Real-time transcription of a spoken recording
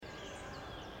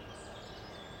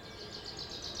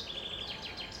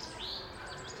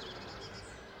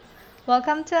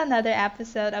Welcome to another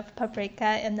episode of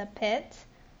Paprika in the Pit.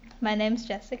 My name's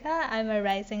Jessica. I'm a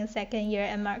rising second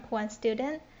year MArch 1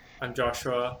 student. I'm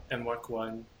Joshua, MArch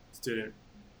 1 student,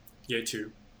 year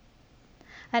 2.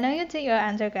 I know you did your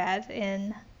undergrad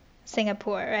in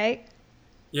Singapore, right?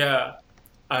 Yeah,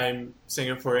 I'm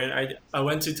Singaporean. I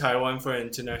went to Taiwan for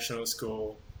international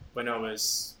school when I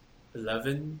was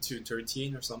 11 to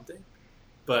 13 or something.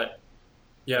 But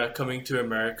yeah, coming to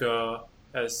America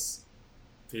has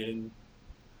been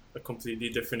a completely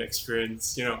different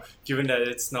experience, given that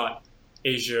it's not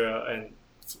Asia and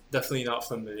definitely not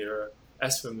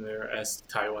as familiar as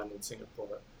Taiwan and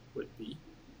Singapore would be.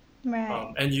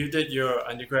 Right. And you did your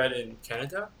undergrad in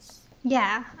Canada?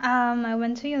 Yeah, I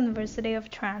went to University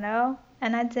of Toronto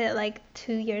and I did like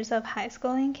 2 years of high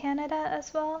school in Canada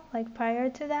as well, like prior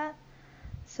to that.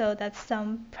 So that's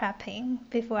some prepping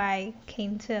before I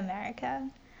came to America.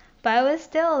 But I was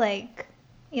still like,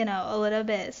 a little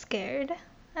bit scared,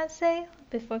 I'd say,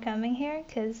 before coming here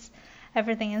because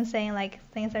everything is saying like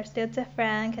things are still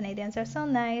different. Canadians are so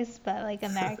nice, but like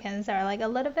Americans are like a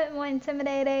little bit more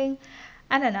intimidating.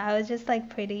 I don't know. I was just like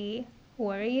pretty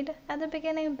worried at the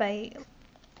beginning, but it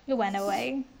went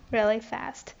away really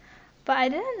fast. But I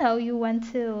didn't know you went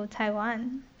to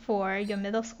Taiwan for your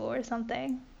middle school or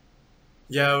something.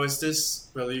 Yeah, it was this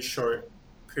really short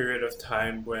period of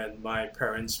time when my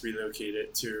parents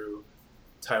relocated to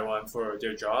Taiwan for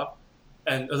their job.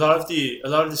 And a lot of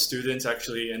the students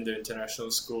actually in the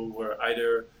international school were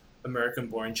either American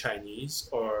born Chinese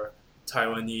or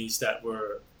Taiwanese that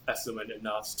were affluent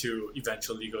enough to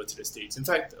eventually go to the States. In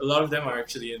fact, a lot of them are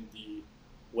actually in the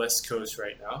West Coast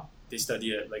right now. They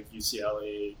study at like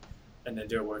UCLA and then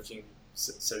they're working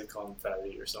Silicon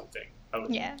Valley or something.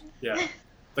 Yeah. Yeah.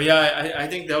 But yeah, I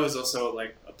think that was also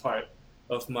like a part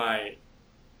of my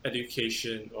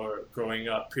education or growing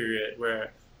up period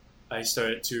where I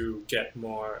started to get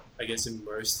more, I guess,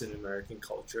 immersed in American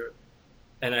culture.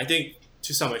 And I think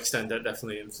to some extent that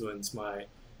definitely influenced my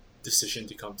decision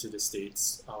to come to the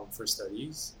States for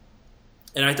studies.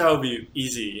 And I thought it would be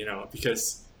easy,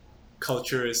 because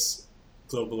culture is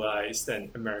globalized and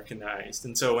Americanized.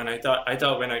 And so I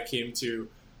thought when I came to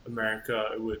America,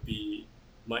 it would be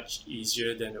much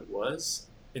easier than it was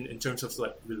in terms of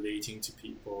like relating to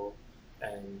people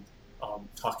and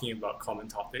talking about common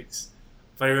topics.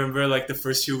 But I remember like the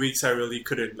first few weeks, I really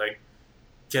couldn't like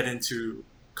get into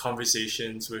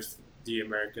conversations with the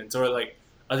Americans or like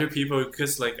other people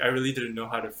because like I really didn't know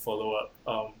how to follow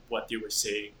up what they were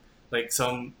saying. Like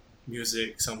some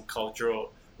music, some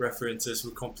cultural references were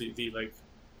completely like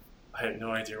I had no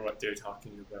idea what they're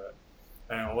talking about.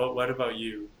 I don't know. What about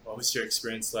you? What was your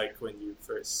experience like when you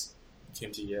first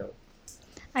came to Yale?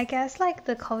 I guess like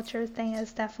the culture thing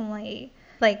is definitely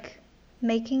like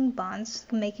making bonds,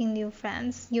 making new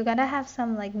friends. You gotta have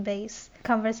some like base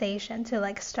conversation to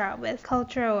like start with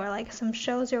culture or like some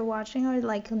shows you're watching or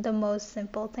like the most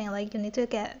simple thing like you need to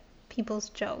get people's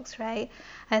jokes, right?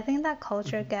 I think that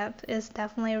culture Mhm. gap is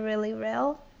definitely really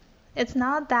real. It's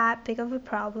not that big of a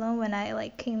problem when I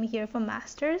like came here for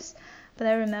masters, but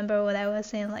I remember when I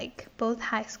was in like both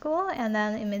high school and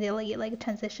then immediately like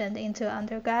transitioned into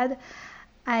undergrad.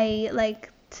 I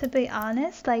like to be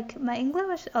honest, like my English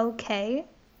was okay,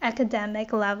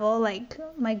 academic level, like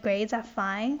my grades are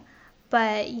fine,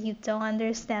 but you don't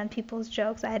understand people's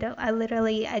jokes. I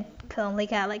could only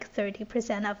get like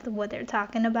 30% of what they're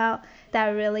talking about. That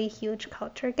really huge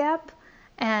culture gap,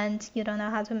 and you don't know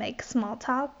how to make small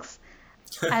talks.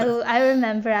 I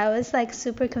remember I was like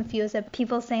super confused at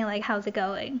people saying like how's it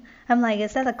going? I'm like,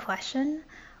 is that a question?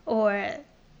 Or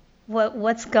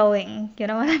what's going, you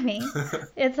know what I mean?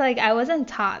 It's like I wasn't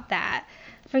taught that.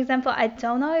 For example, I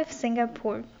don't know if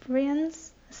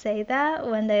Singaporeans say that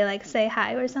when they like say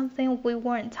hi or something. We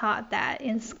weren't taught that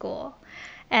in school.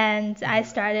 And I Mhm.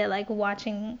 started like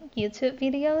watching YouTube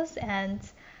videos and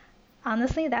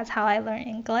honestly that's how I learned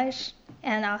English.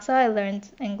 And also I learned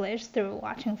English through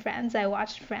watching Friends. I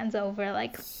watched Friends over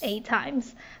like 8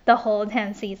 times the whole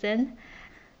 10th season.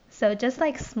 So just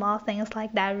like small things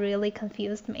like that really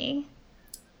confused me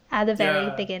at the very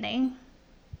Yeah, beginning.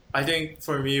 I think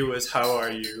for me it was how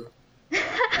are you?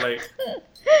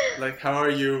 Like how are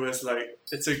you was like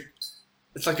it's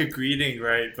like a greeting,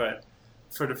 right? But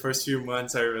for the first few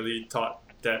months, I really thought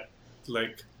that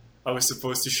like I was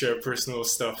supposed to share personal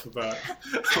stuff about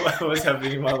what was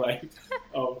happening in my life.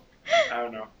 Um, I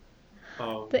don't know.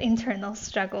 Um, The internal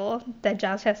struggle that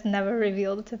Josh has never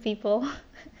revealed to people.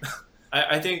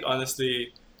 I think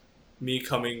honestly, me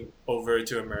coming over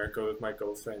to America with my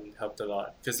girlfriend helped a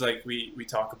lot because like we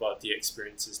talk about the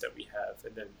experiences that we have,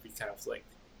 and then we kind of like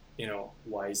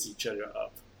wise each other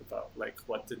up about like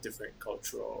what the different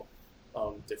cultural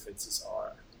differences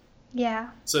are. Yeah.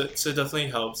 So it definitely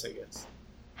helps, I guess.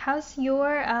 How's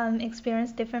your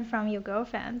experience different from your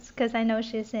girlfriend's? Because I know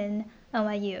she's in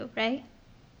NYU, right?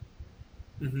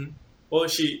 hmm Well,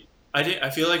 I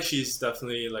feel like she's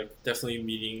definitely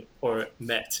meeting or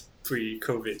met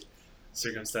pre-COVID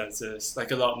circumstances,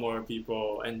 like a lot more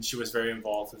people, and she was very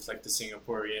involved with like the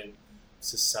Singaporean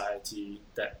society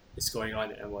that is going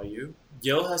on at NYU.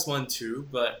 Yale has one too,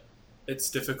 but it's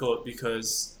difficult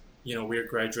because we're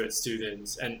graduate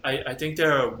students, and I think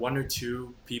there are one or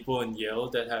two people in Yale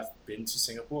that have been to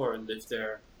Singapore or lived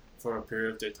there for a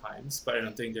period of their times, but I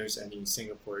don't think there's any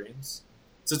Singaporeans.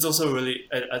 So it's also really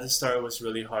at the start it was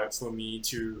really hard for me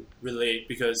to relate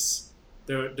because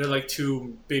they're like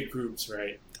two big groups,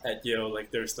 right? At Yale,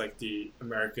 like there's like the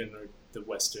American or the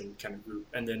Western kind of group,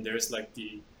 and then there's like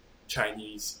the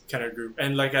Chinese kind of group,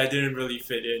 and like I didn't really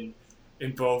fit in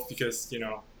both because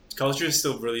culture is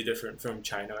still really different from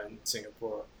China and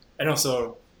Singapore, and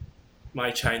also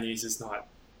my Chinese is not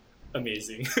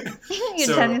amazing. Your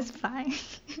So Chinese is fine.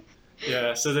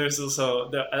 yeah, so there's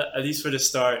also at least for the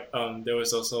start, there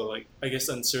was also like I guess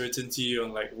uncertainty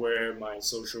on like where my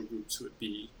social groups would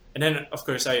be, and then of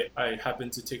course I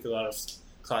happened to take a lot of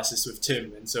classes with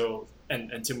Tim, and so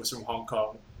and Tim was from Hong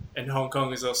Kong, and Hong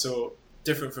Kong is also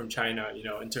different from China,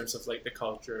 in terms of like the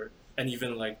culture and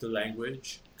even like the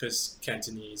language, because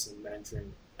Cantonese and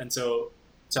Mandarin, and so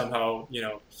somehow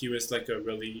he was like a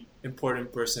really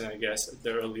important person, I guess, at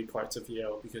the early parts of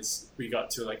Yale because we got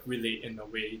to like relate in a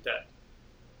way that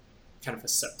kind of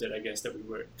accepted, I guess, that we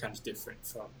were kind of different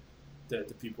from the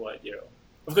people at Yale.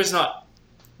 Of course, not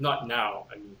now.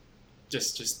 I mean,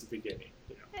 just the beginning.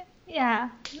 Yeah,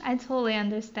 I totally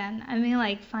understand. I mean,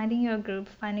 like finding your group,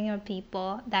 finding your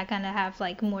people that kind of have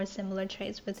like more similar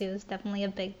traits with you is definitely a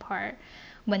big part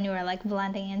when you are like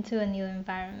blending into a new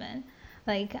environment.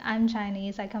 Like I'm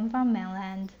Chinese, I come from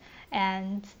mainland,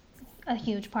 and a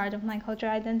huge part of my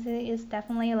cultural identity is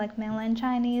definitely like mainland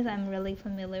Chinese. I'm really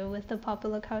familiar with the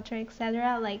popular culture,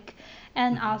 etc. Like,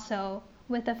 and hmm also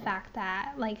with the fact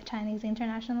that like Chinese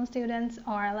international students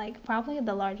are like probably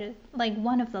the largest, like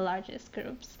one of the largest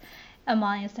groups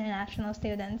among international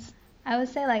students. I would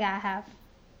say like I have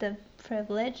the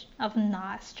privilege of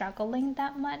not struggling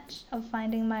that much of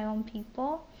finding my own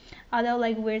people. Although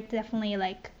like we're definitely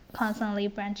like constantly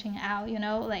branching out,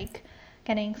 like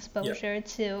getting Yeah. exposure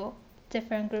to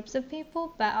different groups of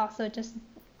people, but also just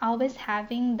always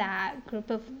having that group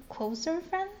of closer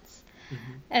friends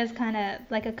hmm is kind of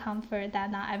like a comfort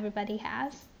that not everybody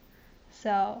has.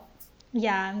 So,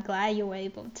 yeah, I'm glad you were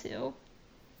able to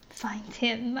find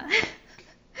him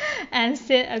and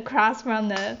sit across from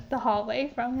the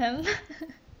hallway from him.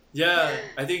 Yeah,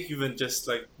 I think even just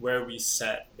like where we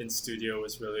sat in studio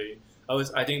was really.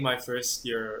 I think my first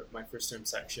term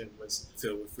section was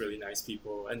filled with really nice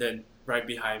people, and then right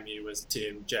behind me was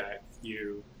Tim, Jack,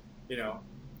 you know,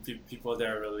 people that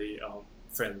are really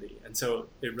friendly, and so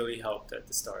it really helped at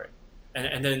the start,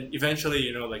 and then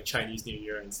eventually like Chinese New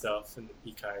Year and stuff, and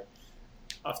the Ikai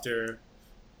after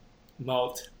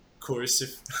mild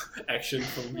coercive action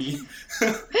from me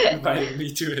invited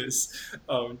me to his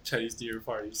Chinese New Year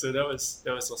party. So that was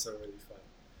also really fun.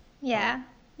 Um, Yeah,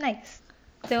 nice.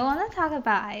 Do you want to talk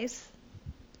about ice?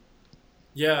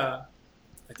 yeah,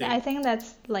 I I think. think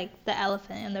that's like the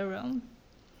elephant in the room.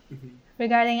 Mhm.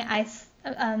 Regarding ICE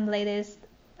latest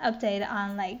update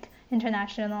on like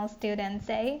International Students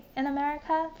Day in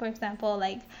America, for example,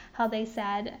 like how they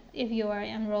said if you are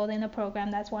enrolled in a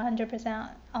program that's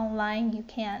 100% online, you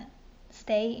can't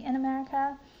stay in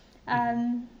America Mhm.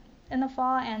 in the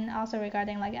fall, and also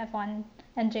regarding like F1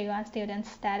 and J1 student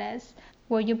status.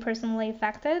 Were you personally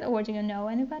affected, or do you know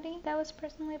anybody that was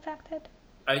personally affected?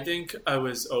 I think I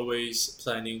was always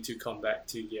planning to come back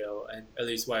to Yale, and at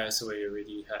least YSOA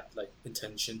already had like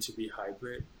intention to be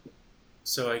hybrid.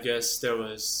 So I guess there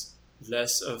was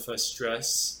less of a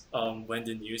stress when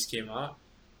the news came out,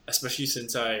 especially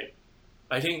since I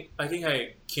think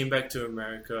I came back to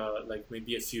America like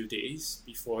maybe a few days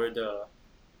before the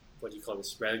what do you call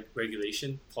this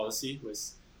regulation policy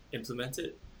was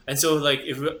implemented. And so like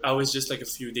if I was just like a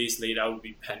few days late, I would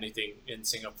be panicking in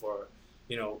Singapore,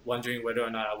 wondering whether or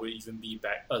not I would even be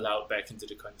back allowed back into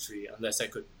the country unless I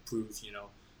could prove,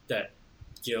 that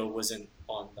Yale wasn't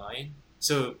online.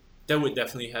 So that would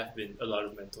definitely have been a lot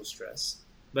of mental stress.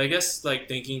 But I guess like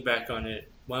thinking back on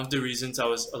it, one of the reasons I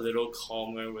was a little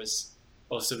calmer was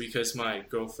also because my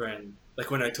girlfriend,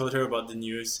 like when I told her about the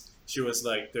news, she was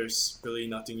like, "There's really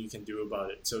nothing you can do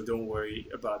about it, so don't worry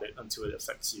about it until it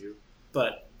affects you."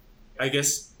 But I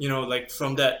guess like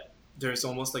from that, there's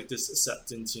almost like this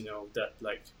acceptance, that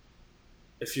like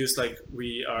it feels like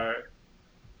we are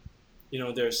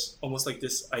there's almost like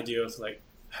this idea of like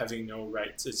having no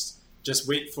rights. It's just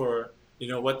wait for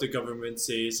what the government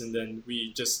says, and then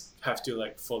we just have to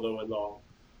like follow along.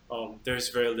 There's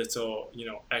very little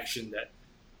action that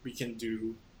we can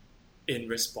do in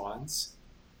response.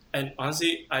 And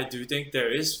honestly, I do think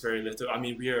there is very little. I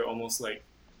mean, we are almost like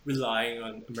relying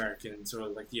on Americans or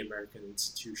like the American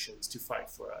institutions to fight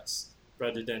for us,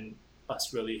 rather than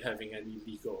us really having any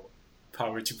legal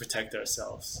power to protect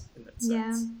ourselves in that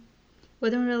Yeah. sense. We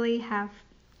don't really have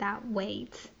that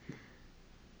weight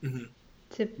Hmm.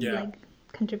 to Yeah. like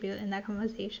contribute in that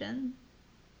conversation.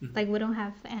 Hmm. Like we don't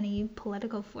have any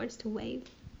political force to wave.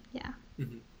 Yeah.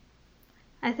 Hmm.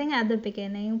 I think at the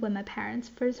beginning when my parents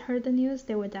first heard the news,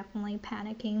 they were definitely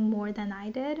panicking more than I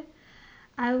did.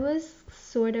 I was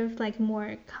sort of like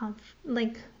more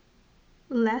like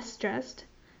less stressed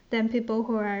than people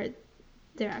who are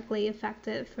directly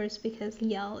affected first because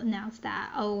Yale announced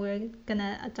that, oh, we're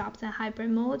gonna adopt a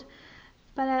hybrid mode.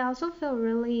 But I also feel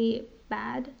really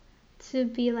bad to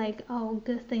be like, oh,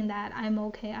 good thing that I'm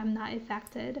okay, I'm not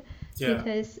affected. Yeah.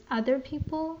 Because other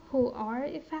people who are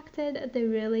affected, they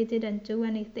really didn't do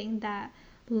anything that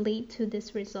lead to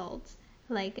this result.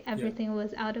 Like everything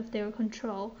was out of their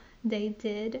control. They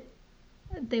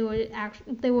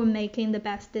were making the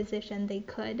best decision they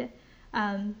could,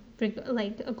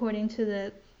 like according to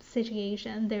the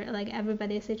situation. They're like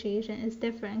everybody's situation is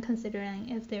different considering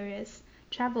if there is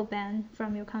travel ban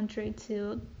from your country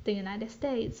to the United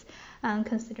States,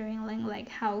 considering like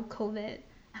how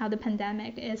the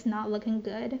pandemic is not looking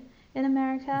good in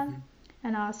America, Hmm.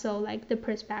 and also like the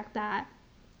prospect that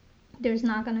there's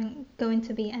not going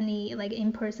to be any like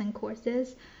in-person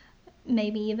courses,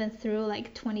 maybe even through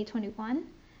like 2021.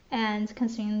 And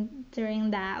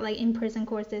considering that like in-person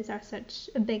courses are such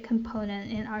a big component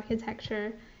in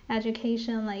architecture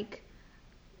education, like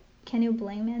can you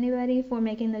blame anybody for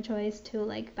making the choice to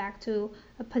like back to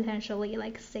a potentially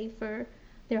like safer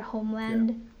their homeland,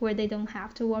 Yeah. where they don't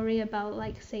have to worry about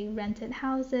like say rented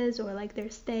houses or like their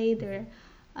stay, their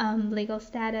legal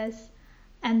status,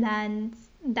 and then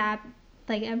that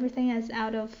like everything is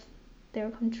out of their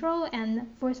control. And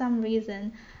for some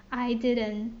reason I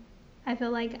didn't I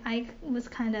feel like I was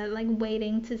kind of like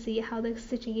waiting to see how the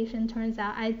situation turns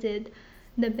out. I did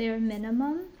the bare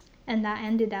minimum, and that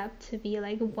ended up to be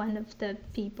like one of the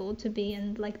people to be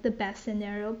in like the best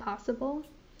scenario possible.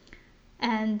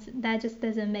 And that just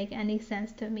doesn't make any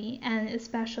sense to me. And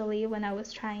especially when I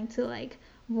was trying to like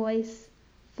voice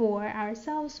for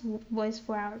ourselves, voice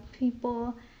for our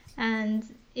people, and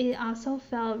it also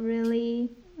felt really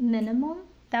minimal.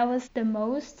 That was the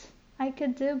most I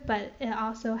could do, but it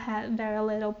also had very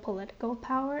little political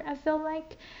power. I feel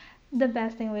like the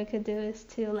best thing we could do is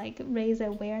to like raise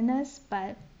awareness,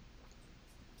 but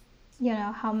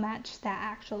how much that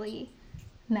actually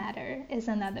matter is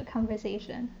another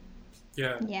conversation.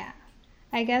 Yeah. Yeah.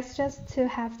 I guess just to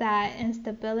have that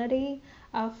instability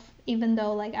of, even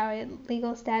though like our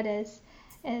legal status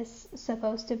is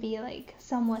supposed to be like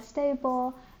somewhat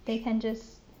stable, they can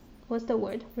just, what's the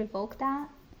word, revoke that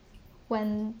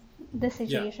when the Yeah.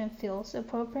 situation feels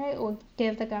appropriate, or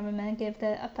give the government, give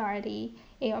the authority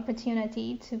a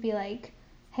opportunity to be like,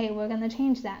 hey, we're gonna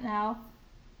change that now.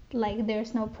 Like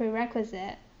there's no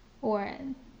prerequisite or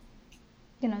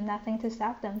nothing to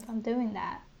stop them from doing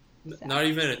that. So Not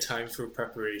even a time for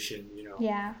preparation.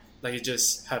 yeah, Like it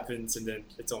just happens, and then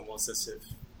it's almost as if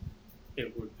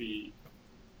it would be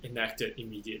enacted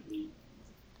immediately.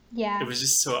 yeah, It was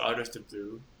just so out of the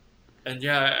blue. And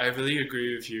yeah, I really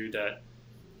agree with you that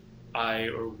I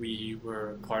or we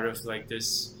were part of like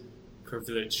this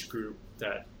privileged group,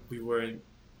 that we weren't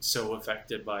so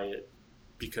affected by it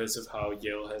because of how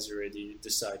Yale has already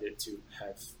decided to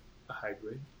have a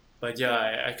hybrid. But yeah,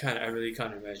 I really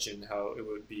can't imagine how it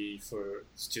would be for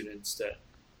students that,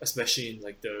 especially in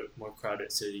like the more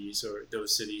crowded cities or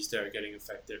those cities that are getting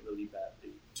affected really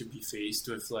badly, to be faced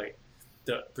with like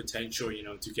the potential,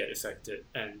 to get affected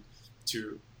and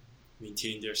to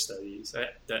maintain their studies.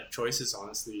 That choice is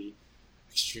honestly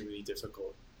extremely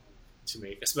difficult to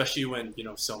make, especially when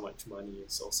so much money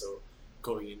is also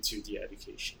going into the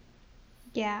education.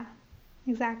 yeah,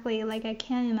 exactly. Like I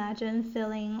can't imagine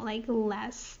feeling like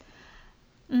less,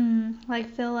 like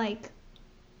feel like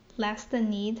less the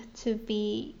need to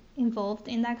be involved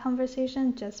in that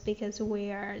conversation just because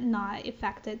we are not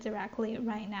affected directly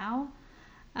right now.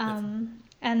 Definitely.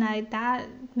 And that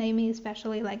made me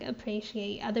especially like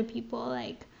appreciate other people,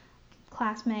 like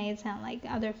classmates and like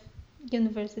other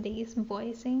universities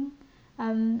voicing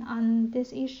on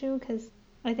this issue, because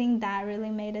I think that really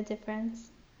made a difference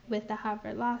with the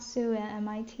Harvard lawsuit and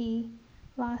MIT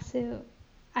lawsuit.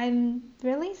 I'm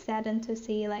really saddened to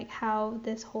see like how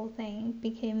this whole thing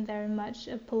became very much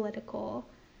a political,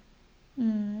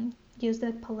 used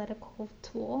a political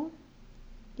tool.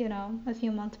 A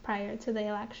few months prior to the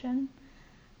election,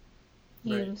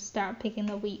 you Right. start picking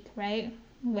the week, right?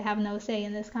 We have no say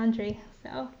in this country,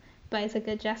 so, but it's a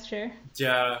good gesture.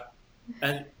 Yeah,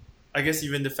 and I guess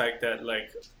even the fact that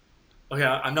like, okay,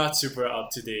 I'm not super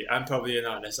up to date. I'm probably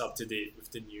not as up to date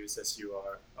with the news as you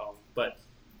are. But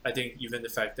I think even the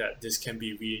fact that this can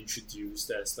be reintroduced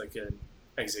as like an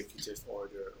executive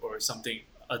order or something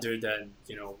other than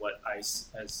what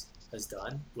ICE has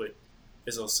done would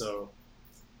is also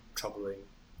troubling.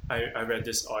 I read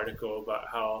this article about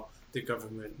how the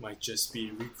government might just be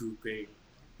regrouping,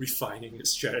 refining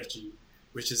its strategy,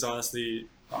 which is honestly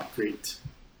not great.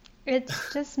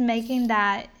 It's just making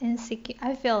that insecure.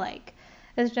 I feel like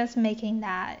it's just making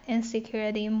that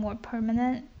insecurity more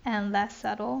permanent and less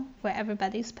subtle for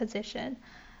everybody's position.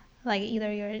 Like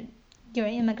either you're an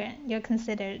immigrant, you're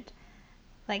considered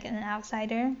like an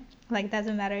outsider. Like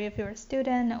doesn't matter if you're a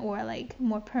student or like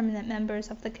more permanent members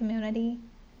of the community.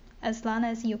 As long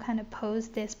as you kind of pose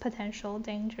this potential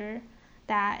danger,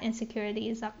 that insecurity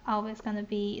is always going to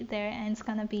be there and it's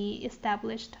going to be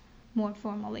established more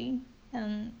formally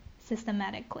and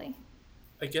systematically.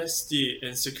 I guess the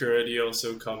insecurity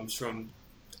also comes from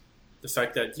the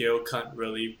fact that Yale can't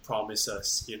really promise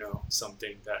us,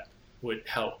 something that would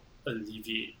help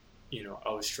alleviate,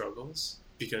 our struggles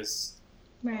because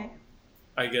Right.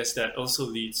 I guess that also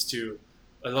leads to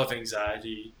a lot of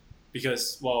anxiety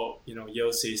because while,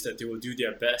 Yale says that they will do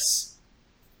their best,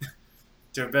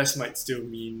 their best might still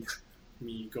mean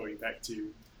me going back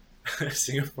to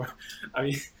Singapore. I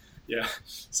mean, yeah.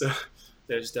 So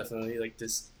there's definitely like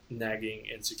this nagging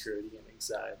insecurity and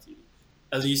anxiety,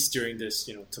 at least during this,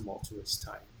 tumultuous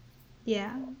time.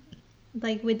 Yeah.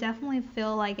 Like we definitely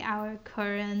feel like our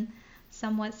current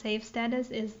somewhat safe status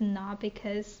is not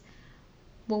because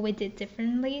what we did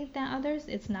differently than others.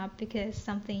 It's not because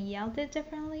something Yale did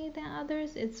differently than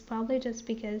others. It's probably just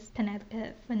because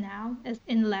Connecticut, for now, is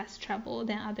in less trouble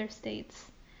than other states,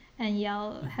 and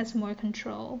Yale has more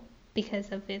control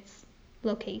because of its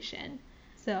location.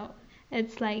 So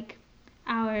it's like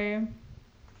our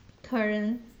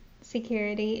current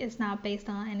security is not based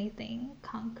on anything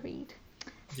concrete.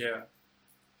 Yeah.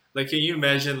 Like, can you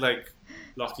imagine like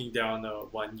locking down a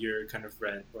 1 year kind of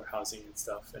rent or housing and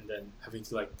stuff, and then having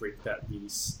to like break that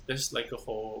lease? There's like a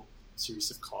whole series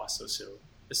of costs also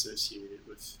associated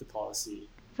with the policy.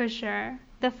 For sure.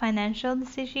 The financial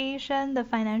situation, the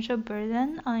financial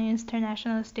burden on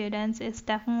international students is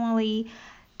definitely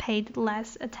paid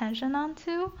less attention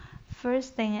onto.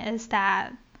 First thing is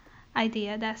that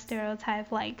idea, that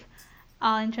stereotype, like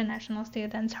all international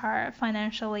students are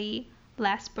financially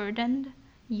less burdened.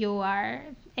 You are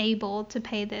able to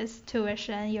pay this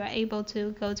tuition, you're able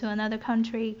to go to another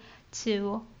country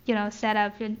to, set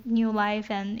up your new life,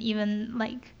 and even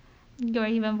like you're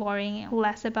even worrying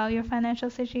less about your financial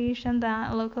situation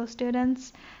than local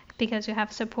students because you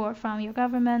have support from your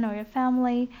government or your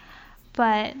family.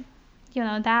 But,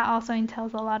 that also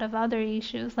entails a lot of other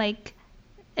issues. Like,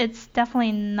 it's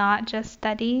definitely not just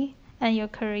study and your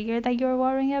career that you're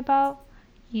worrying about.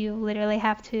 You literally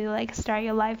have to like start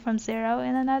your life from zero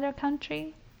in another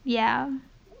country. Yeah.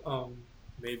 Um,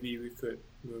 Maybe we could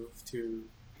move to.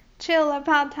 Chill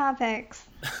about topics.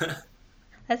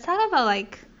 Let's talk about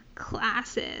like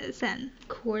classes and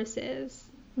courses.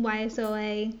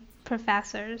 YSOA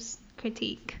professors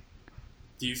critique.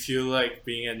 Do you feel like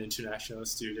being an international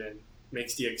student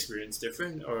makes the experience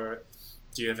different, or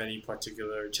do you have any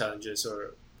particular challenges,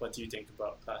 or what do you think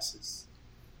about classes?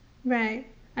 Right.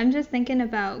 I'm just thinking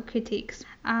about critiques.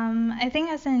 I think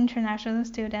as an international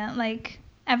student, like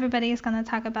everybody is gonna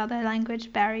talk about the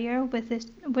language barrier with this,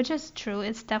 which is true.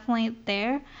 It's definitely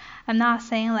there. I'm not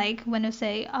saying like when you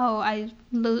say, "Oh, I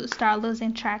start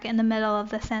losing track in the middle of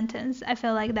the sentence." I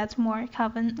feel like that's more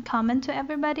common to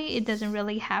everybody. It doesn't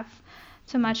really have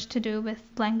too much to do with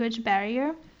language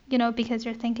barrier. Because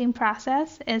your thinking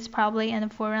process is probably in a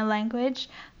foreign language,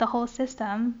 the whole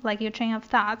system, like your train of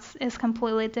thoughts, is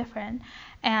completely different,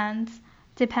 and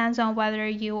depends on whether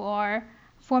you are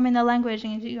forming the language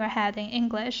in your head in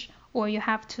English or you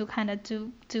have to kind of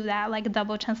do that like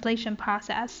double translation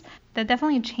process. That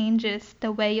definitely changes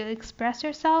the way you express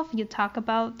yourself, you talk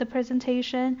about the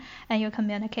presentation, and you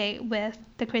communicate with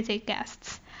the critic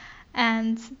guests.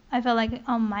 And I feel like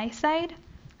on my side,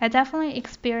 I definitely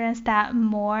experienced that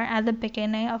more at the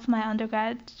beginning of my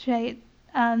undergraduate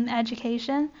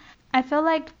education. I feel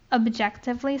like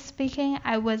objectively speaking,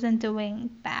 I wasn't doing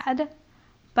bad,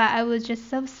 but I was just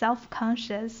so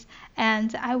self-conscious,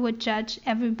 and I would judge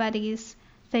everybody's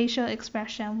facial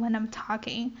expression when I'm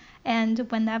talking. And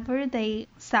whenever they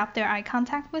stop their eye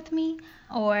contact with me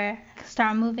or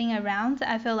start moving around,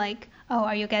 I feel like, oh,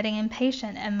 are you getting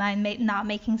impatient? Am I not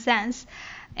making sense?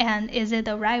 And is it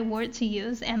the right word to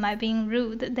use? Am I being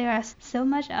rude? There are so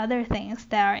much other things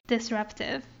that are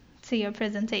disruptive to your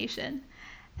presentation.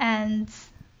 And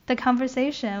the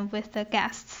conversation with the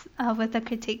guests, with the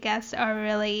critique guests, are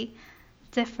really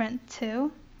different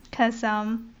too. Because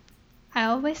I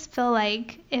always feel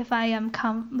like if I am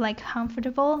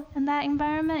comfortable in that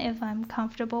environment, if I'm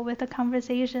comfortable with the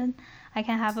conversation, I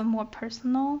can have a more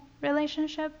personal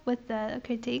relationship with the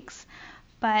critiques.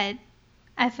 But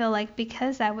I feel like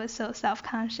because I was so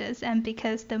self-conscious and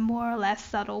because the more or less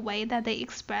subtle way that they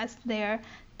expressed their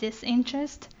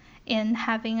disinterest in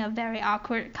having a very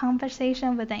awkward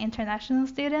conversation with the international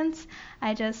students,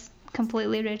 I just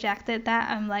completely rejected that.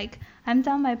 I'm like, I'm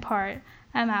done my part.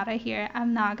 I'm out of here.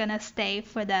 I'm not gonna stay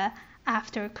for the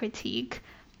after critique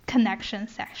connection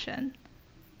section.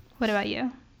 What about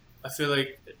you? I feel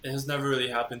like it has never really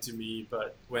happened to me,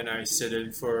 but when I sit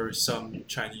in for some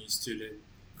Chinese student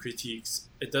critiques,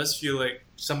 it does feel like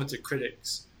some of the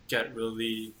critics get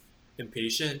really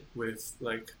impatient with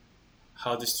like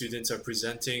how the students are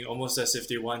presenting, almost as if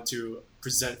they want to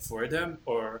present for them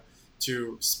or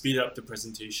to speed up the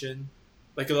presentation.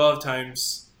 Like a lot of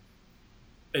times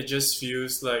it just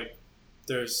feels like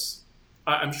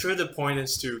I'm sure the point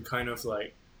is to kind of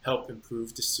like help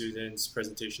improve the students'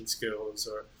 presentation skills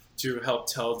or to help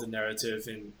tell the narrative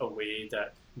in a way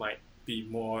that might be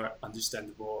more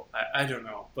understandable. I don't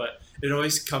know, but it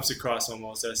always comes across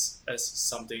almost as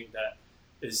something that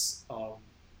is,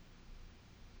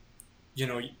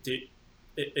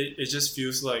 it just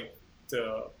feels like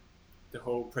the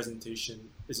whole presentation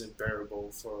isn't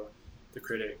bearable for the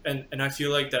critic. And I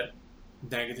feel like that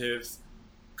negative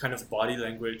kind of body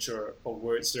language or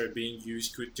words that are being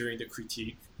used during the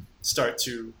critique start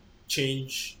to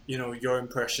change, your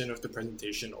impression of the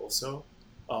presentation also,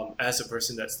 as a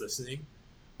person that's listening,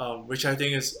 which I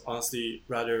think is honestly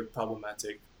rather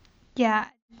problematic. Yeah.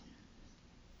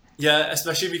 Yeah,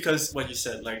 especially because what you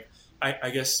said, like, I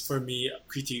guess for me,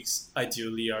 critiques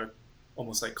ideally are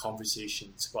almost like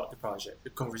conversations about the project, the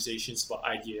conversations about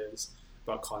ideas,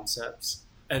 about concepts.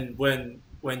 And when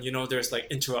there's like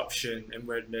interruption and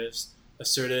where there's a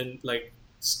certain like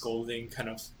scolding kind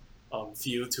of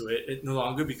feel to it, it no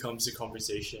longer becomes a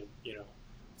conversation.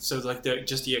 So like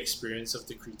the experience of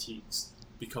the critiques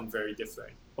become very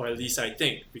different, or at least I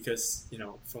think, because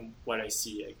from what I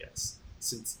see, I guess,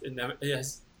 since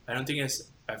I don't think it has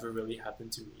ever really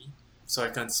happened to me, so I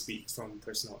can't speak from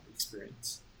personal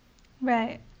experience.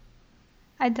 Right.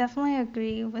 I definitely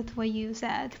agree with what you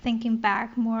said. Thinking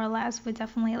back, more or less, we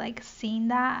definitely like seen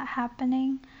that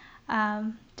happening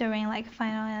during like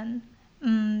final and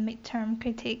midterm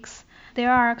critiques.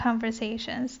 There are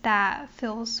conversations that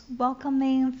feels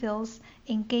welcoming, feels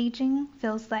engaging,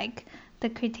 feels like the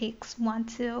critics want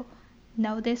to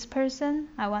know this person.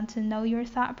 I want to know your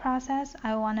thought process.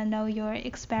 I want to know your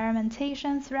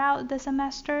experimentation throughout the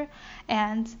semester.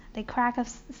 And they crack up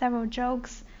several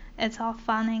jokes. It's all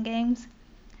fun and games.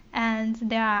 And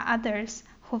there are others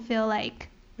who feel like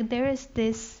there is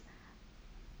this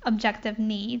objective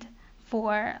need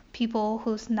for people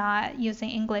who's not using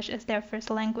English as their first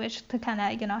language to kind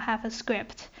of, have a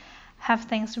script, have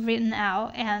things written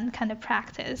out and kind of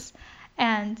practice.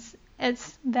 And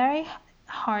it's very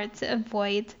hard to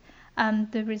avoid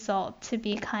the result to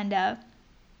be kind of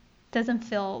doesn't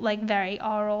feel like very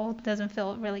oral, doesn't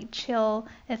feel really chill.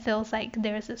 It feels like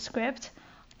there's a script.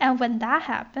 And when that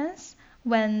happens,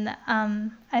 when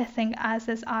I think us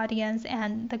as audience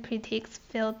and the critics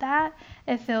feel that,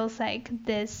 it feels like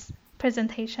this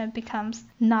presentation becomes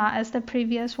not as the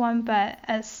previous one, but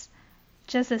as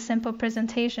just a simple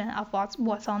presentation of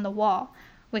what's on the wall.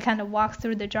 We kind of walk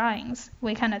through the drawings.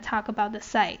 We kind of talk about the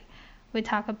site. We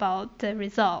talk about the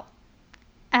result.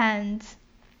 And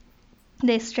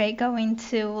they straight go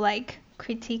into like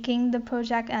critiquing the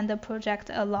project and the project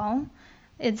alone.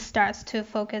 It starts to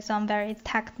focus on very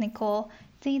technical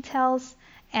details,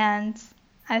 and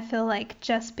I feel like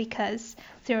just because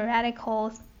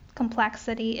theoretical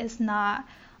complexity is not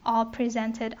all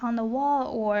presented on the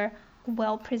wall or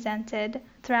well presented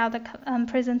throughout the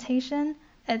presentation,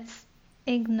 it's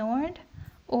ignored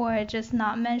or just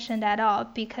not mentioned at all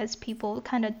because people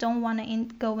kind of don't want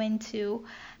to go into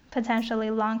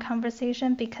potentially long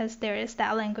conversation because there is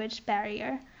that language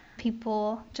barrier.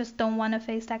 People just don't want to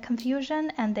face that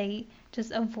confusion and they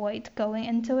just avoid going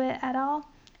into it at all.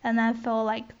 And I feel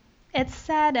like it's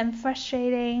sad and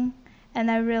frustrating,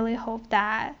 and I really hope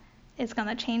that it's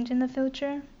gonna change in the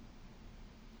future.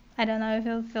 I don't know if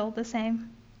you'll feel the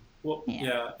same. Well, Yeah.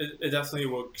 yeah, it definitely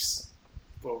works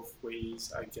both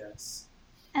ways, I guess.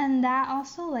 And that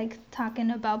also, like,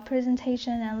 talking about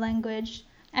presentation and language,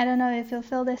 I don't know if you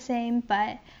feel the same,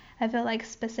 but I feel like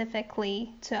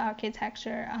specifically to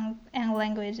architecture and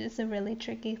language is a really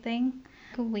tricky thing.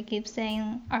 We keep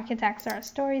saying architects are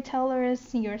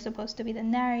storytellers, you're supposed to be the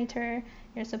narrator,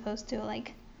 you're supposed to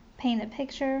like paint a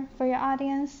picture for your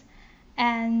audience.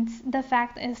 And the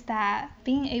fact is that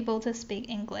being able to speak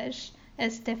English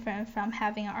is different from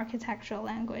having an architectural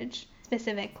language,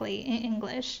 specifically in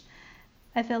English.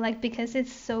 I feel like because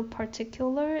it's so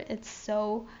particular, it's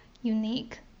so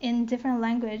unique in different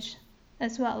language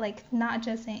as well, like not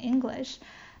just in English.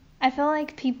 I feel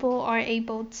like people are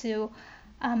able to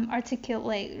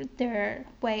articulate their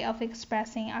way of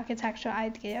expressing architectural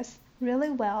ideas really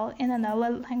well in another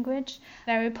language,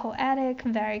 very poetic,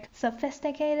 very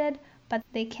sophisticated, but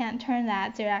they can't turn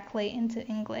that directly into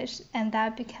English, and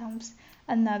that becomes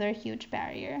another huge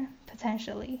barrier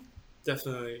potentially.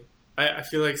 Definitely. I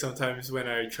feel like sometimes when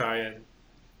I try and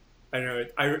I don't know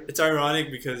it's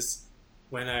ironic because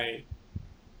when I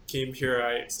came here,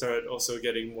 I started also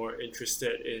getting more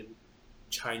interested in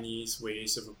Chinese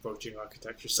ways of approaching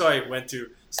architecture. So I went to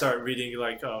start reading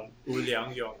like Wu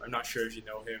Liangyong. I'm not sure if you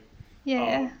know him.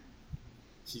 Yeah. Um,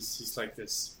 he's like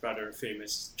this rather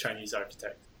famous Chinese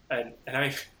architect, and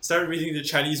I started reading the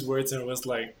Chinese words and it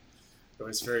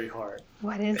was very hard.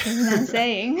 What is this man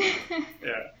saying?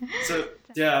 Yeah. So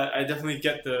yeah, I definitely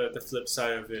get the flip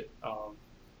side of it.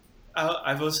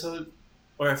 I've also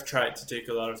or I've tried to take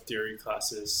a lot of theory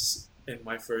classes in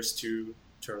my first two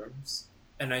terms,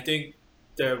 and I think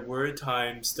there were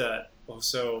times that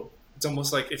also it's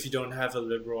almost like if you don't have a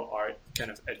liberal art kind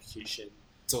of education,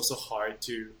 it's also hard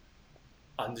to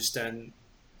understand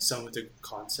some of the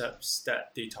concepts that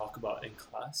they talk about in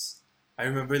class. I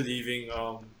remember leaving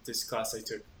this class I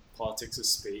took, politics of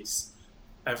space.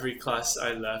 Every class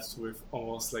I left with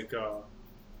almost like a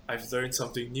I've learned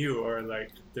something new, or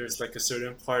like there's like a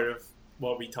certain part of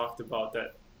what we talked about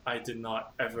that I did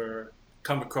not ever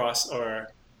come across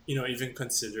or even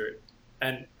consider it.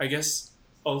 And I guess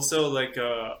also like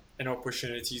an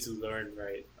opportunity to learn,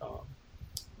 right?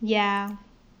 Yeah.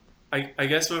 I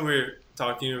guess when we're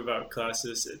talking about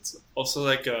classes, it's also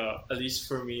like at least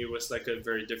for me, it was like a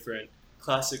very different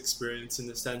class experience in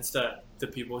the sense that the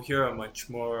people here are much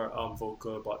more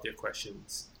vocal about their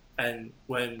questions. And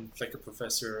when like a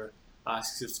professor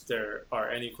asks if there are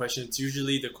any questions,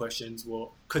 usually the questions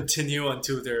will continue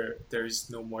until there's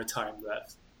no more time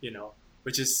left,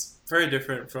 which is very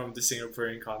different from the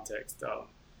Singaporean context,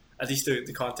 at least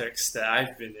the context that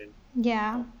I've been in.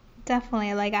 Yeah,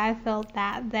 definitely. Like I felt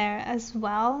that there as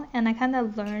well. And I kind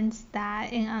of learned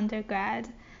that in undergrad,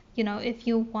 if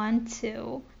you want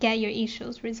to get your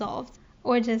issues resolved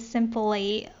or just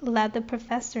simply let the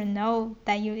professor know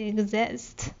that you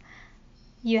exist,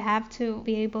 you have to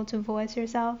be able to voice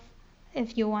yourself.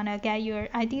 If you want to get your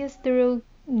ideas through,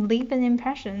 leave an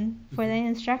impression for the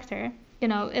instructor.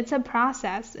 It's a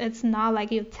process. It's not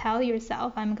like you tell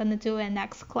yourself, I'm going to do it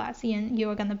next class, and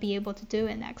you're going to be able to do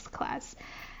it next class.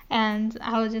 And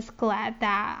I was just glad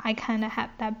that I kind of had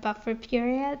that buffer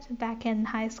period back in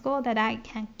high school that I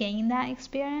can gain that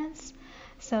experience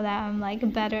so that I'm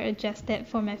like better adjusted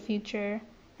for my future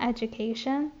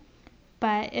education.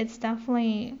 But it's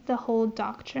definitely the whole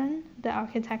doctrine, the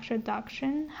architecture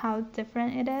doctrine, how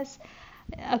different it is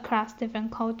across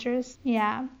different cultures.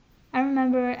 Yeah. I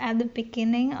remember at the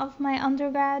beginning of my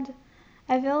undergrad,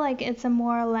 I feel like it's a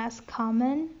more or less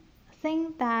common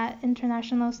thing that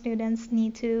international students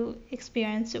need to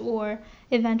experience or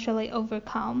eventually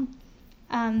overcome,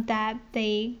 that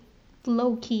they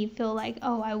low-key feel like,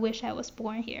 oh, I wish I was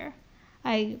born here.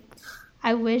 I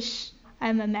wish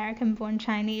I'm American born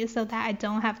Chinese so that I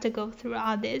don't have to go through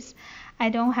all this. I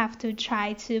don't have to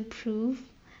try to prove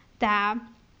that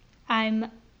I'm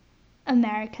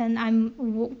American,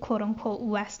 I'm quote unquote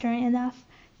Western enough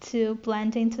to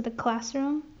blend into the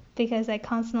classroom, because I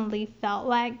constantly felt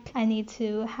like I need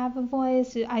to have a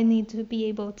voice, I need to be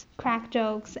able to crack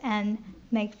jokes and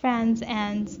make friends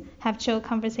and have chill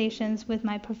conversations with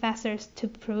my professors to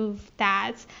prove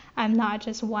that I'm not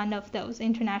just one of those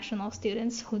international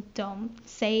students who don't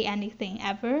say anything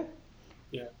ever.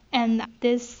 Yeah. And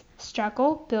this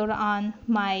struggle built on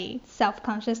my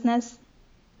self-consciousness.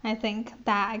 I think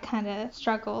that I kind of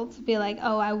struggled to be like,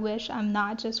 oh, I wish I'm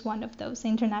not just one of those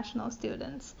international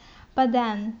students. But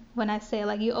then when I say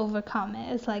like you overcome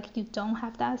it, it's like you don't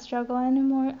have that struggle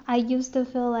anymore. I used to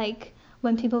feel like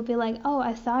when people be like, oh,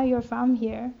 I thought you're from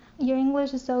here, your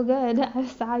English is so good, I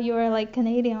thought you were like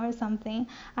Canadian or something,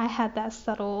 I had that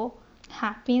subtle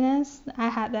happiness. I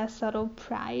had that subtle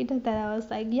pride that I was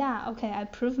like, yeah, okay, I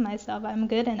proved myself, I'm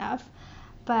good enough.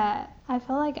 But I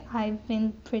feel like I've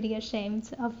been pretty ashamed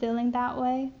of feeling that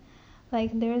way.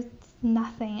 Like, there's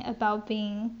nothing about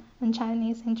being a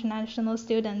Chinese international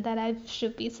student that I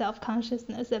should be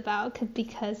self-consciousness about,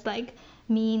 because like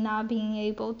me not being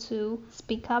able to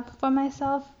speak up for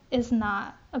myself is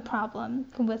not a problem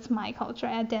with my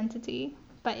cultural identity.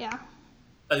 But yeah.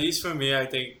 At least for me, I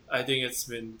think it's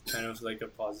been kind of like a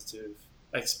positive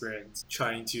experience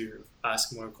trying to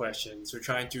ask more questions or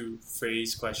trying to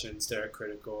phrase questions that are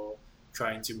critical,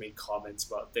 trying to make comments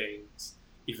about things,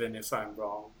 even if I'm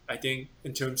wrong. I think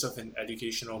in terms of an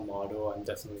educational model, I'm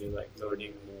definitely like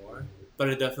learning more. But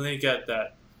I definitely get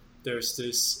that there's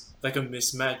this like a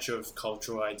mismatch of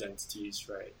cultural identities,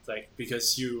 right? Like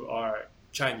because you are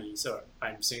Chinese or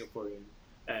I'm Singaporean,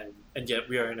 and yet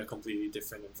we are in a completely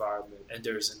different environment, and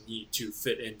there is a need to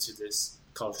fit into this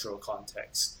cultural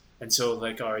context. And so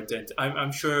like our identity,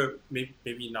 I'm sure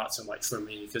maybe not so much for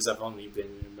me because I've only been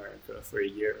in America for a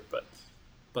year, but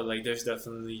like there's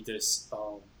definitely this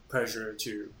pressure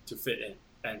to fit in,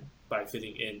 and by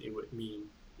fitting in it would mean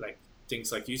like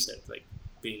things like you said, like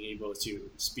being able to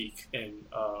speak in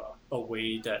a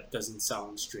way that doesn't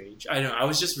sound strange. I don't know, I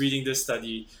was just reading this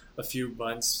study a few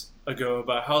months ago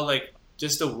about how like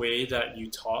just the way that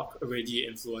you talk already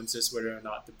influences whether or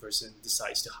not the person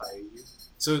decides to hire you.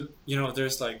 So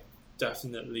there's like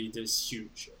definitely this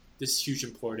huge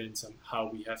importance on how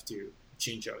we have to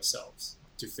change ourselves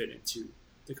to fit into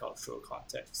the cultural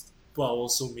context, while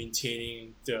also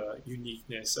maintaining the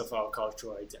uniqueness of our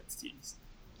cultural identities.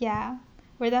 Yeah,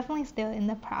 we're definitely still in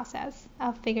the process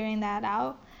of figuring that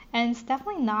out. And it's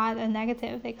definitely not a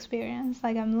negative experience.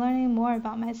 Like, I'm learning more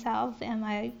about myself and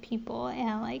my people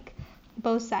and, like,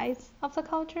 both sides of the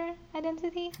culture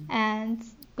identity. And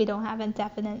we don't have a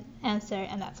definite answer,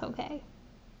 and that's okay.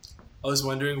 I was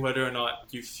wondering whether or not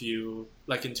you feel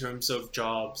like in terms of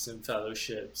jobs and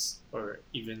fellowships or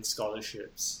even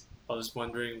scholarships. I was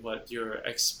wondering what your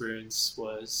experience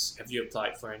was. Have you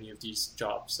applied for any of these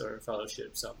jobs or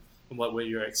fellowships? And what were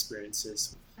your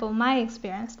experiences? But my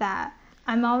experience that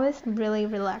I'm always really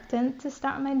reluctant to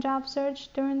start my job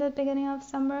search during the beginning of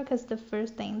summer, because the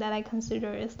first thing that I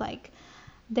consider is like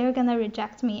they're gonna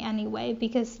reject me anyway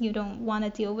because you don't want to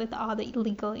deal with all the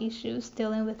legal issues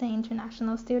dealing with the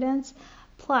international students.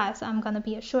 Plus, I'm gonna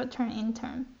be a short-term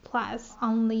intern. Plus,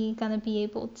 only gonna be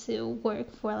able to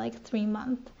work for like 3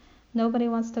 months. Nobody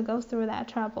wants to go through that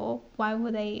trouble. Why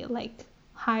would they like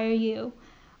hire you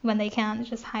when they can't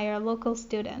just hire a local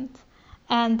student?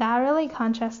 And that really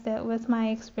contrasted with my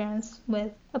experience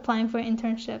with applying for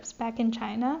internships back in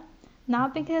China.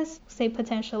 Not because, say,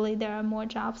 potentially there are more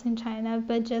jobs in China,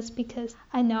 but just because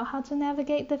I know how to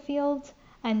navigate the field.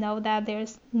 I know that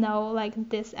there's no like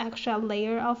this extra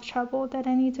layer of trouble that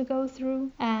I need to go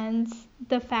through. And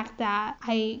the fact that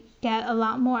I get a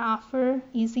lot more offer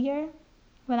easier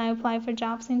when I apply for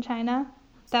jobs in China.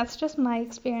 That's just my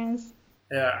experience.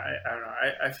 Yeah, I don't know.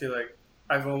 I feel like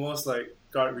I've almost like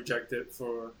got rejected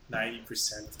for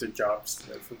 90% of the jobs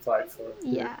that I've applied for.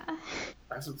 Yeah.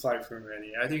 I've applied for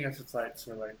many. I think I've applied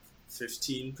for like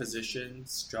 15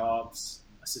 positions, jobs,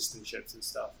 assistantships and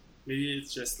stuff. Maybe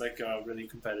it's just like a really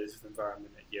competitive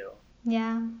environment at Yale.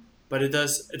 Yeah. But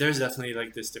there's definitely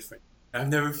like this difference. I've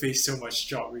never faced so much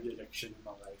job rejection in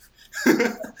my life.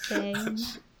 Same.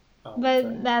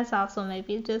 But that's also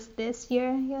maybe just this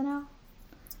year, you know?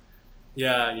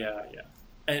 Yeah.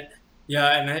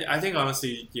 And I think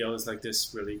honestly Yale is like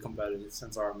this really competitive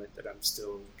environment that I'm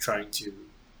still trying to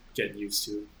get used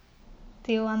to.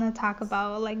 Do you want to talk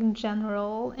about like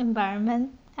general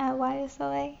environment at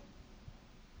YSOA?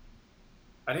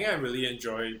 I think I really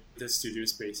enjoyed the studio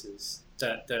spaces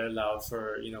that allow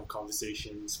for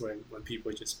conversations when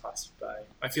people just pass by.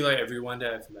 I feel like everyone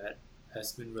that I've met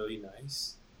has been really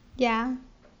nice. Yeah.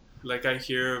 Like I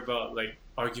hear about like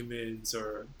arguments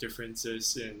or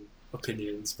differences in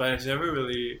opinions, but I've never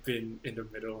really been in the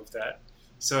middle of that.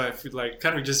 So I feel like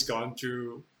kind of just gone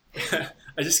through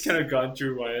I just kind of gone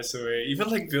through YSOA, even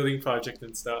like building project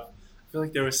and stuff. I feel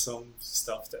like there was some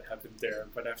stuff that happened there,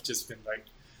 but I've just been like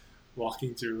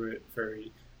walking through it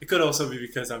very. It could also be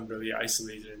because I'm really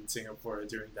isolated in Singapore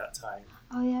during that time.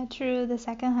 Oh yeah, true. The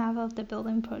second half of the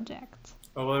building project.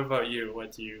 Well, what about you?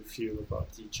 What do you feel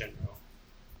about the general?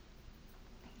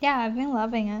 Yeah, I've been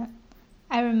loving it.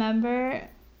 I remember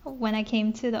when I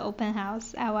came to the open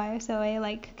house at YSOA,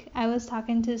 like I was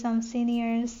talking to some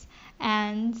seniors,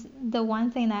 and the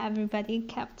one thing that everybody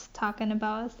kept talking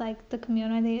about is like the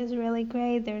community is really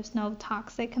great. There's no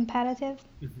toxic competitive.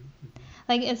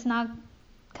 Like it's not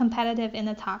competitive in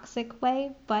a toxic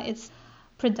way, but it's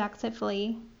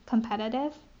productively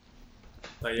competitive.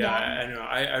 But yeah, Yeah. I don't know.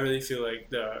 I really feel like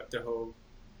the whole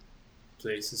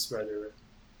place is rather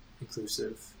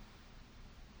inclusive.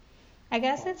 I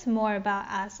guess it's more about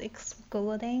us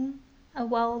excluding.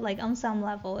 Well, like on some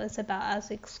level, it's about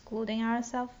us excluding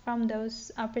ourselves from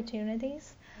those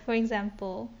opportunities. For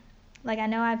example, like I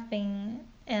know I've been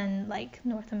in like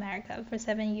North America for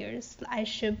 7 years. I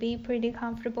should be pretty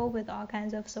comfortable with all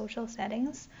kinds of social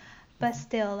settings, but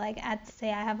still, like I'd say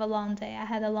I have a long day, I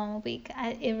had a long week.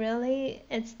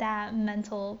 It's that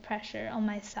mental pressure on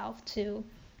myself to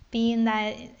be in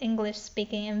that English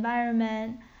speaking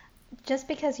environment. Just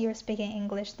because you're speaking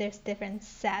English, there's different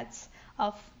sets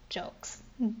of jokes,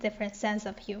 different sense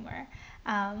of humor,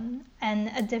 and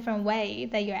a different way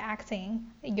that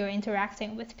you're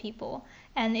interacting with people,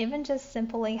 and even just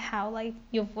simply how like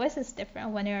your voice is different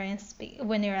when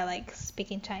when you're like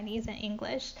speaking Chinese and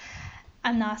English.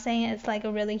 I'm not saying it's like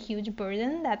a really huge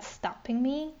burden that's stopping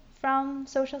me from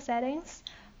social settings,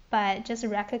 but just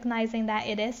recognizing that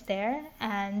it is there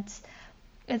and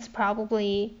it's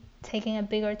probably taking a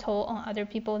bigger toll on other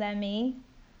people than me.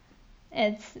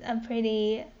 It's a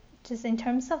pretty, just in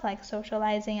terms of like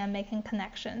socializing and making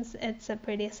connections, it's a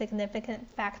pretty significant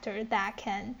factor that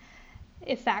can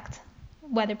affect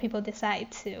whether people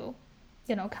decide to,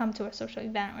 come to a social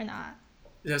event or not.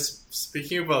 Yes,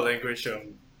 speaking about language,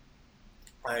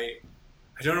 I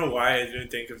I don't know why I didn't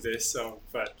think of this,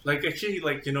 but like actually,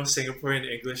 like Singaporean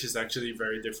English is actually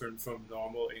very different from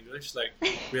normal English. Like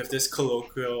we have this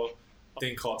colloquial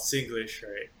thing called Singlish,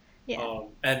 right? Yeah.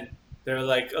 And there are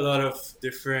like a lot of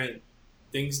different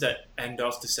things that end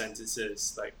off the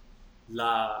sentences, like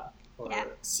la or Yeah.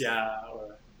 xia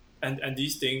or and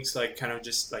these things like kind of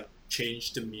just like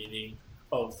change the meaning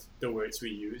of the words we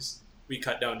use. We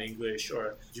cut down English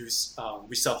or use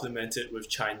we supplement it with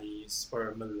Chinese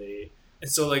or Malay,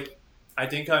 and so like I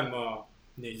think I'm a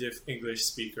native English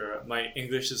speaker. My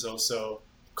English is also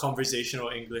conversational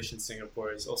English in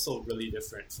Singapore is also really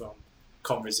different from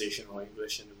conversational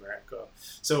English in America.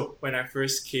 So when I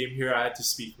first came here, I had to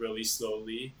speak really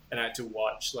slowly and I had to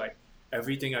watch like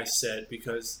everything I said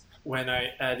because when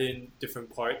I add in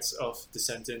different parts of the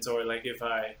sentence or like if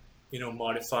I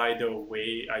modify the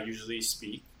way I usually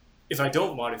speak, if I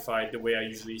don't modify the way I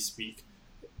usually speak,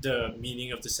 the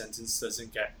meaning of the sentence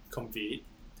doesn't get conveyed.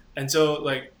 And so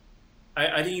like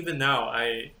I think even now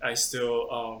I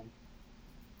still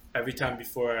every time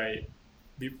before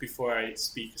I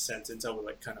speak a sentence, I would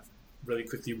like kind of really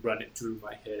quickly run it through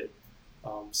my head,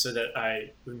 so that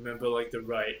I remember like the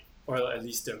right or at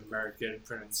least the American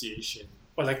pronunciation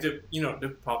or like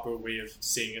the proper way of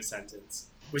saying a sentence,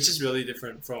 which is really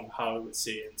different from how I would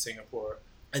say it in Singapore.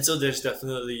 And so there's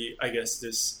definitely I guess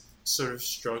this sort of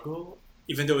struggle,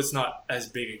 even though it's not as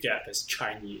big a gap as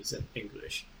Chinese and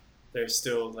English. There's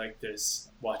still like this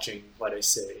watching what I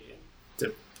say and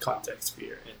the context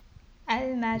we're in. I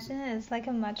imagine it's like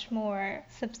a much more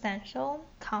substantial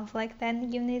conflict that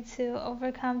you need to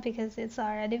overcome because it's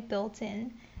already built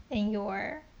in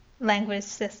your language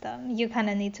system. You kind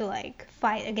of need to like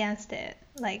fight against it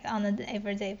like on an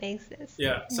everyday basis.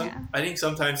 Yeah, Yeah. I think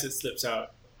sometimes it slips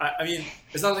out. I mean,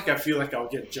 it's not like I feel like I'll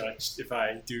get judged if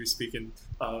I do speak in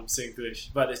Singlish,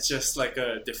 but it's just like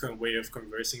a different way of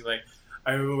conversing. Like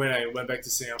I remember when I went back to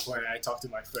Singapore and I talked to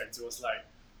my friends, it was like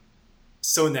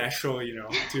so natural,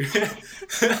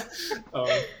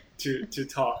 to to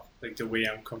talk like the way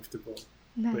I'm comfortable with.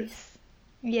 Nice.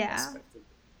 Yeah. Aspect of it.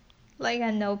 Like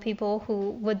I know people who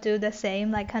would do the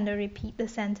same, like kind of repeat the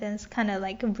sentence, kind of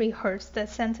like rehearse the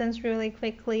sentence really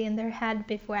quickly in their head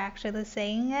before actually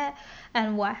saying it.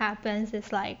 And what happens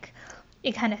is like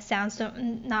it kind of sounds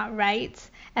not right,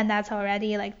 and that's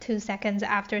already like 2 seconds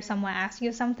after someone asks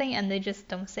you something, and they just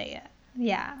don't say it.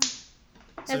 Yeah,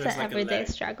 So it's there's an like a everyday lag.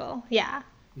 struggle. Yeah,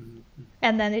 Mhm.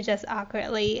 and then they just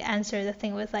awkwardly answer the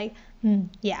thing with like,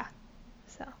 yeah.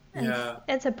 So Yeah,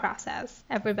 it's a process.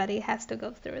 Everybody has to go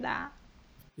through that.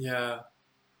 yeah,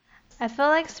 I feel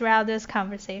like throughout this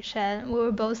conversation, we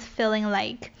were both feeling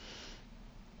like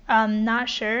not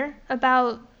sure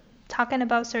about talking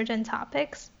about certain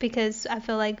topics because I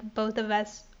feel like both of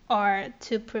us are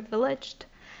too privileged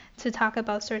to talk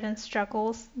about certain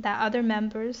struggles that other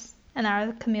members in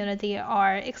our community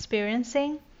are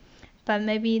experiencing, but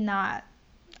maybe not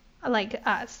like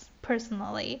us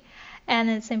personally. And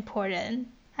it's important,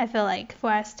 I feel like,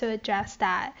 for us to address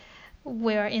that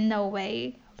we're in no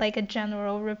way like a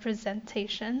general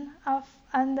representation of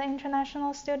the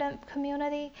international student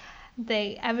community.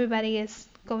 Everybody is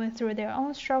going through their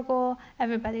own struggle.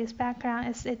 Everybody's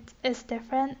background is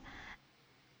different.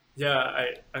 yeah.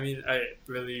 I mean, I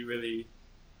really, really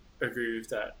agree with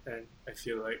that, and I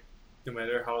feel like no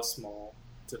matter how small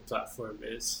the platform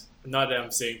is. Not that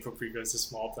I'm saying Paprika is a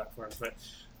small platform, but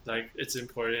like it's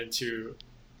important to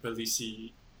really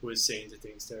see who is saying the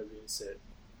things that are being said,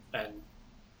 and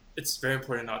it's very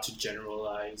important not to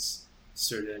generalize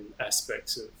certain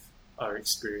aspects of our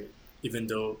experience, even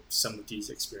though some of these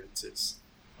experiences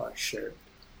are shared.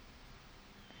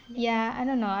 Yeah, I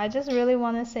don't know. I just really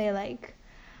want to say like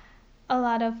a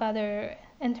lot of other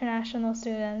international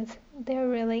students, they're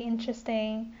really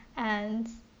interesting and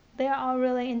they're all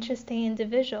really interesting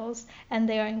individuals and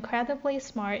they are incredibly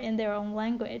smart in their own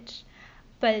language.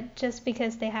 But just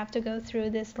because they have to go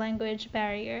through this language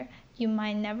barrier, you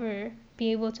might never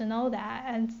be able to know that.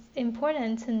 And it's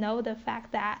important to know the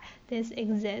fact that this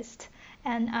exists.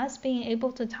 And us being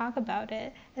able to talk about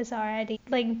it is already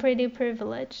like pretty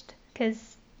privileged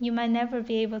because you might never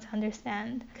be able to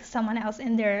understand someone else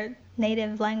in their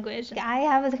native language. I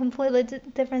have a completely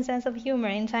different sense of humor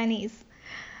in Chinese.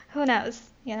 Who knows,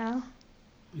 you know?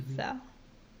 Mm-hmm. So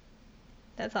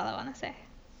that's all I want to say.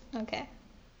 Okay.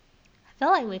 I feel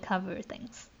like we covered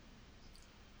things.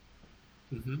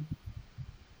 Mm-hmm.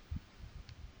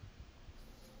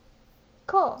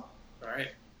 Cool. All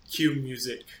right. Cue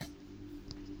music.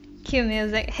 Cue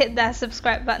music. Hit that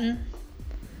subscribe button.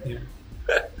 Yeah.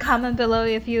 Comment below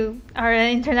if you are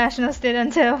an international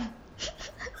student too.